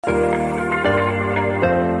Welcome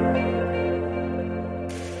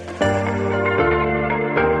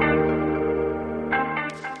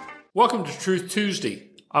to Truth Tuesday.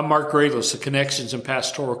 I'm Mark Grayless, the Connections and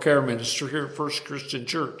Pastoral Care Minister here at First Christian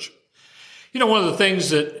Church. You know, one of the things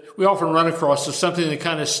that we often run across is something that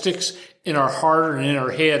kind of sticks in our heart and in our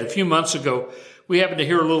head. A few months ago, we happened to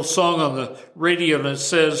hear a little song on the radio, and it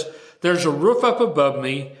says, "There's a roof up above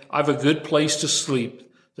me, I've a good place to sleep.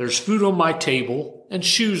 There's food on my table and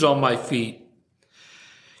shoes on my feet.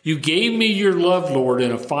 You gave me your love, Lord, in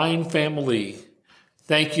a fine family.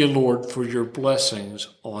 Thank you, Lord, for your blessings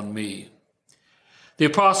on me." The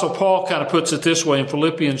Apostle Paul kind of puts it this way in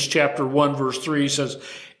Philippians chapter 1, verse 3. He says,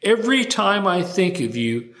 "Every time I think of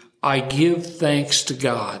you, I give thanks to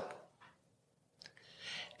God."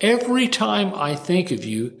 Every time I think of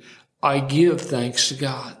you, I give thanks to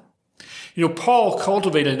God. You know, Paul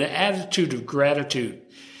cultivated an attitude of gratitude.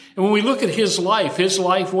 And when we look at his life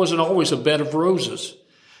wasn't always a bed of roses.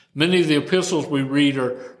 Many of the epistles we read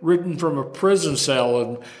are written from a prison cell,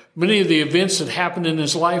 and many of the events that happened in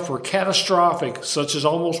his life were catastrophic, such as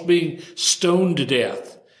almost being stoned to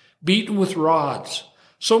death, beaten with rods.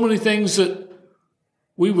 So many things that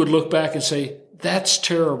we would look back and say, that's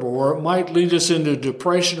terrible, or it might lead us into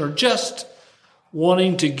depression or just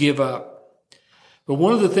wanting to give up. But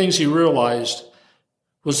one of the things he realized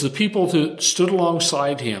was the people that stood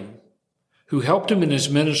alongside him, who helped him in his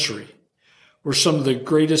ministry, were some of the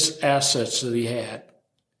greatest assets that he had.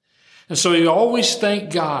 And so he always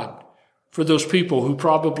thanked God for those people who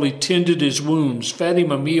probably tended his wounds, fed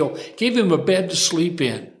him a meal, gave him a bed to sleep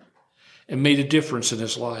in, and made a difference in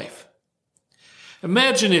his life.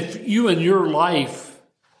 Imagine if you in your life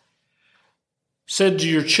said to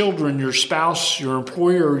your children, your spouse, your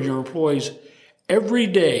employer, or your employees, every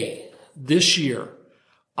day this year,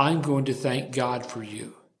 I'm going to thank God for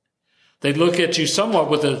you. They'd look at you somewhat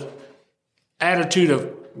with an attitude of,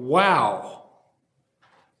 wow.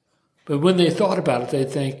 But when they thought about it, they'd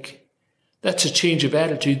think, that's a change of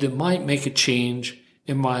attitude that might make a change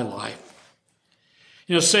in my life.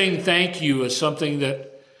 You know, saying thank you is something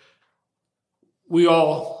that we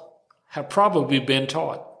all have probably been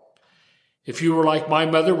taught. If you were like my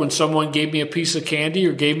mother, when someone gave me a piece of candy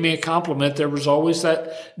or gave me a compliment, there was always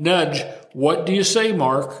that nudge, "What do you say,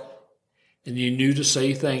 Mark?" And you knew to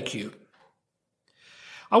say thank you.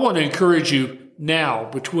 I want to encourage you now,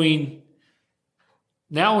 between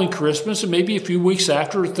now and Christmas, and maybe a few weeks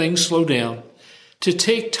after things slow down, to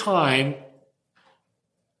take time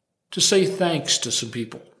to say thanks to some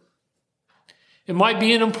people. It might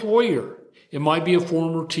be an employer. It might be a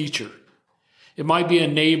former teacher. It might be a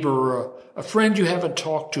neighbor or a friend you haven't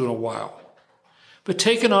talked to in a while. But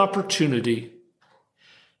take an opportunity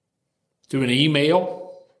through an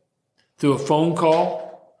email, through a phone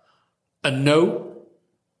call, a note,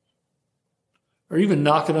 or even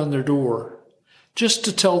knocking on their door, just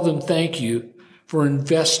to tell them thank you for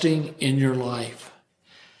investing in your life.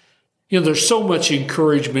 You know, there's so much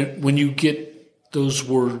encouragement when you get those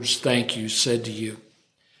words, thank you, said to you.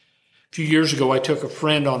 A few years ago, I took a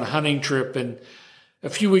friend on a hunting trip, and a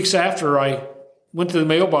few weeks after I went to the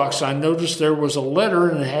mailbox, I noticed there was a letter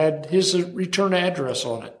and it had his return address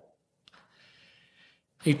on it.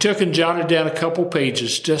 He took and jotted down a couple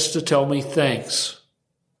pages just to tell me thanks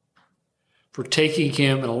for taking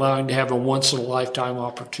him and allowing to have a once-in-a-lifetime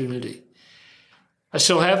opportunity. I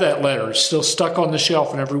still have that letter. It's still stuck on the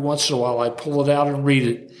shelf, and every once in a while I pull it out and read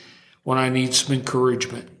it when I need some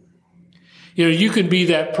encouragement. You know, you can be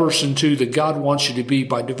that person too that God wants you to be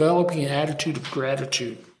by developing an attitude of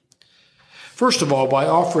gratitude. First of all, by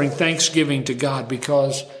offering thanksgiving to God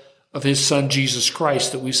because of his son, Jesus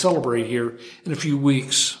Christ, that we celebrate here in a few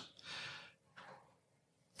weeks.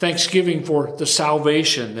 Thanksgiving for the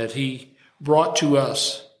salvation that he brought to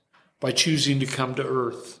us by choosing to come to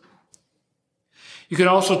earth. You can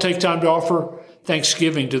also take time to offer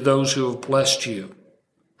thanksgiving to those who have blessed you.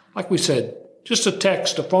 Like we said, just a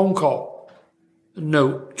text, a phone call, a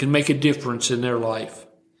note can make a difference in their life.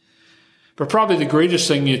 But probably the greatest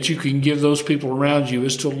thing that you can give those people around you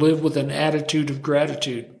is to live with an attitude of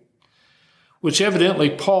gratitude, which evidently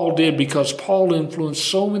Paul did because Paul influenced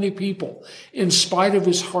so many people in spite of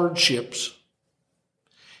his hardships.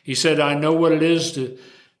 He said, I know what it is to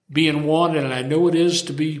be in want, and I know what it is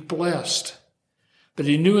to be blessed. But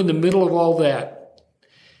he knew in the middle of all that,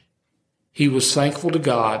 he was thankful to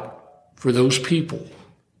God for those people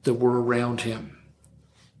that were around him.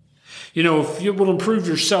 You know, if you will improve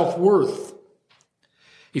your self-worth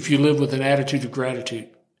if you live with an attitude of gratitude,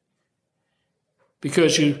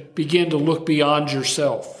 because you begin to look beyond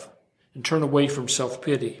yourself and turn away from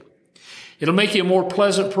self-pity. It'll make you a more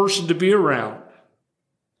pleasant person to be around.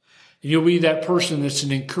 And you'll be that person that's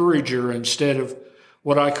an encourager instead of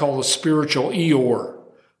what I call a spiritual Eeyore,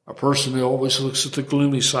 a person who always looks at the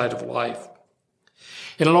gloomy side of life.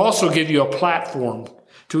 It'll also give you a platform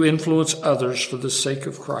to influence others for the sake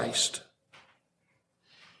of Christ.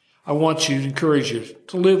 I want to encourage you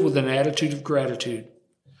to live with an attitude of gratitude.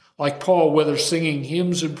 Like Paul, whether singing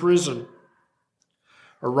hymns in prison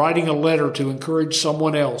or writing a letter to encourage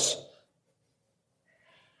someone else,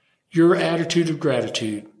 your attitude of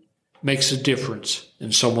gratitude makes a difference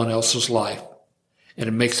in someone else's life, and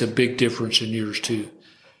it makes a big difference in yours too.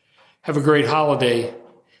 Have a great holiday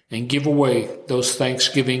and give away those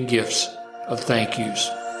Thanksgiving gifts of thank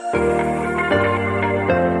yous.